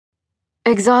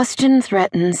Exhaustion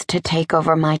threatens to take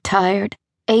over my tired,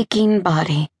 aching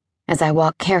body as I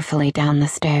walk carefully down the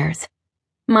stairs.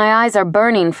 My eyes are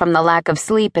burning from the lack of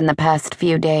sleep in the past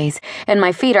few days, and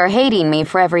my feet are hating me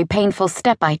for every painful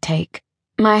step I take.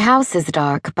 My house is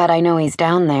dark, but I know he's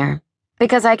down there,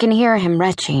 because I can hear him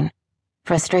retching.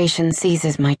 Frustration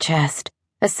seizes my chest,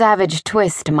 a savage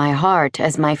twist to my heart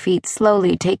as my feet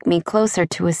slowly take me closer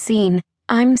to a scene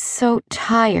I'm so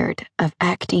tired of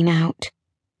acting out.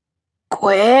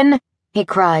 "Quinn!" he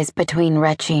cries between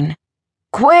retching.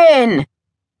 "Quinn!"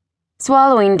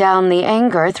 Swallowing down the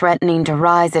anger threatening to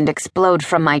rise and explode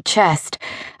from my chest,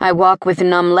 I walk with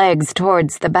numb legs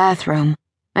towards the bathroom.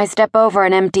 I step over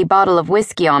an empty bottle of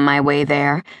whiskey on my way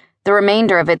there, the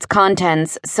remainder of its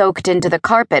contents soaked into the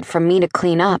carpet for me to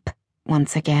clean up,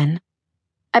 once again.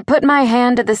 I put my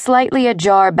hand to the slightly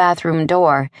ajar bathroom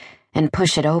door and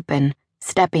push it open,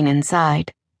 stepping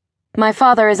inside. My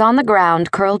father is on the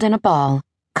ground, curled in a ball,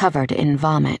 covered in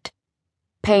vomit.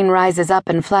 Pain rises up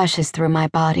and flashes through my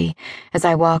body as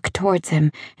I walk towards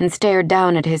him and stare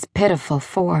down at his pitiful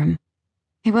form.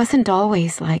 He wasn't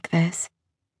always like this.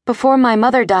 Before my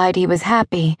mother died, he was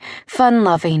happy,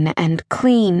 fun-loving, and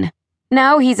clean.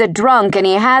 Now he's a drunk, and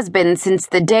he has been since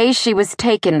the day she was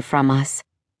taken from us.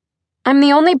 I'm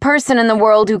the only person in the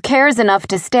world who cares enough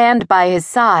to stand by his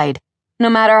side, no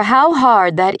matter how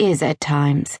hard that is at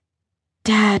times.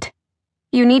 "Dad,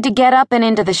 you need to get up and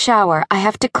into the shower. I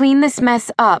have to clean this mess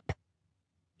up."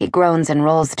 He groans and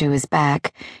rolls to his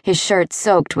back, his shirt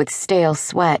soaked with stale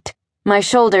sweat. My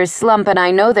shoulders slump and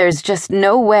I know there's just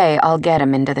no way I'll get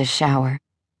him into the shower.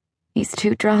 He's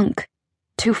too drunk,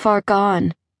 too far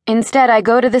gone. Instead, I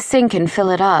go to the sink and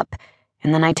fill it up,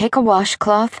 and then I take a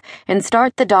washcloth and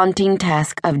start the daunting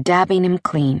task of dabbing him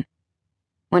clean.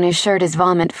 When his shirt is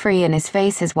vomit-free and his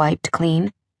face is wiped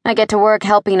clean, I get to work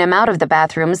helping him out of the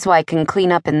bathroom so I can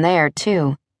clean up in there,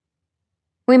 too.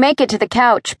 We make it to the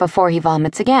couch before he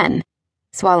vomits again.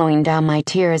 Swallowing down my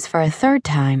tears for a third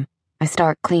time, I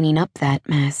start cleaning up that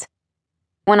mess.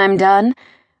 When I'm done,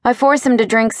 I force him to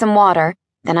drink some water,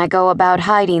 then I go about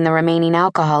hiding the remaining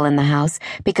alcohol in the house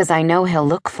because I know he'll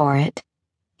look for it.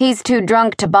 He's too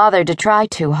drunk to bother to try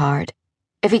too hard.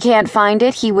 If he can't find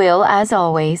it, he will, as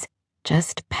always,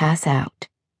 just pass out.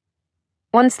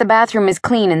 Once the bathroom is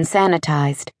clean and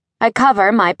sanitized, I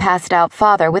cover my passed-out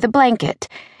father with a blanket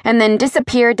and then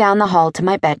disappear down the hall to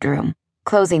my bedroom,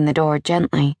 closing the door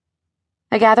gently.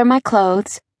 I gather my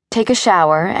clothes, take a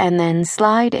shower, and then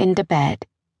slide into bed.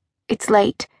 It's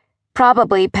late,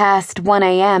 probably past 1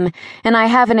 a.m., and I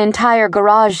have an entire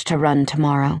garage to run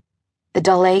tomorrow. The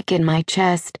dull ache in my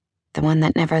chest, the one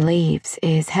that never leaves,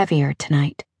 is heavier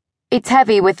tonight. It's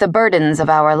heavy with the burdens of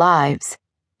our lives.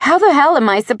 How the hell am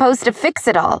I supposed to fix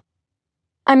it all?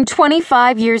 I'm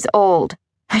 25 years old.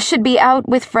 I should be out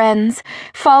with friends,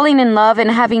 falling in love and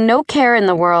having no care in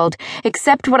the world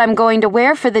except what I'm going to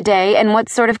wear for the day and what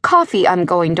sort of coffee I'm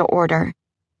going to order.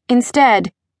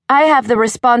 Instead, I have the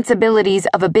responsibilities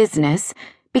of a business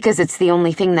because it's the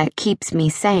only thing that keeps me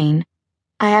sane.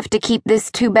 I have to keep this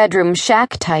 2-bedroom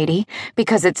shack tidy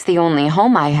because it's the only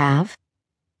home I have.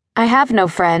 I have no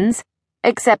friends,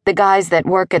 except the guys that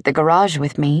work at the garage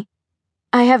with me.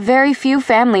 I have very few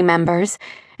family members,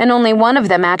 and only one of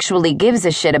them actually gives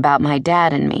a shit about my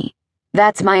dad and me.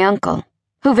 That's my uncle,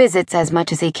 who visits as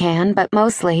much as he can, but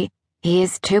mostly, he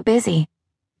is too busy.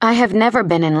 I have never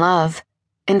been in love.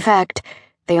 In fact,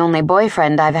 the only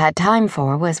boyfriend I've had time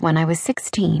for was when I was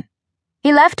 16.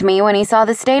 He left me when he saw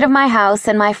the state of my house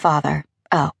and my father.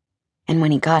 Oh, and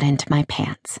when he got into my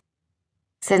pants.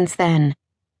 Since then,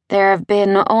 there have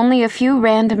been only a few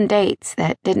random dates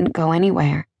that didn't go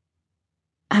anywhere.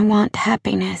 I want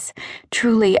happiness,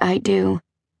 truly I do,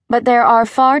 but there are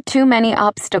far too many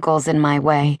obstacles in my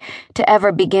way to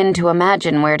ever begin to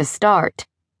imagine where to start.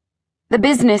 The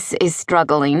business is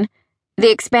struggling.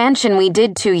 The expansion we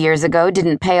did 2 years ago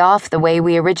didn't pay off the way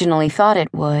we originally thought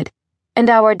it would, and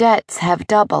our debts have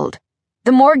doubled.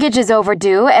 The mortgage is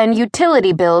overdue and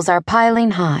utility bills are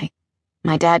piling high.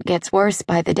 My dad gets worse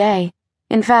by the day.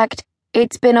 In fact,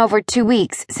 it's been over 2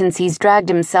 weeks since he's dragged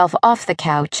himself off the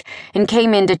couch and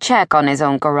came in to check on his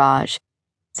own garage.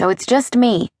 So it's just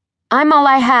me. I'm all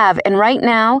I have, and right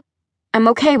now, I'm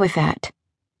okay with that.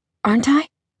 Aren't I?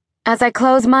 As I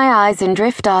close my eyes and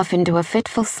drift off into a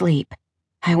fitful sleep,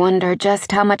 I wonder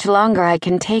just how much longer I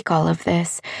can take all of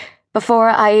this before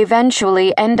I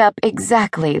eventually end up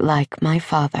exactly like my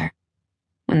father.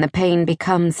 When the pain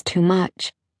becomes too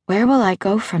much, where will I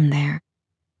go from there?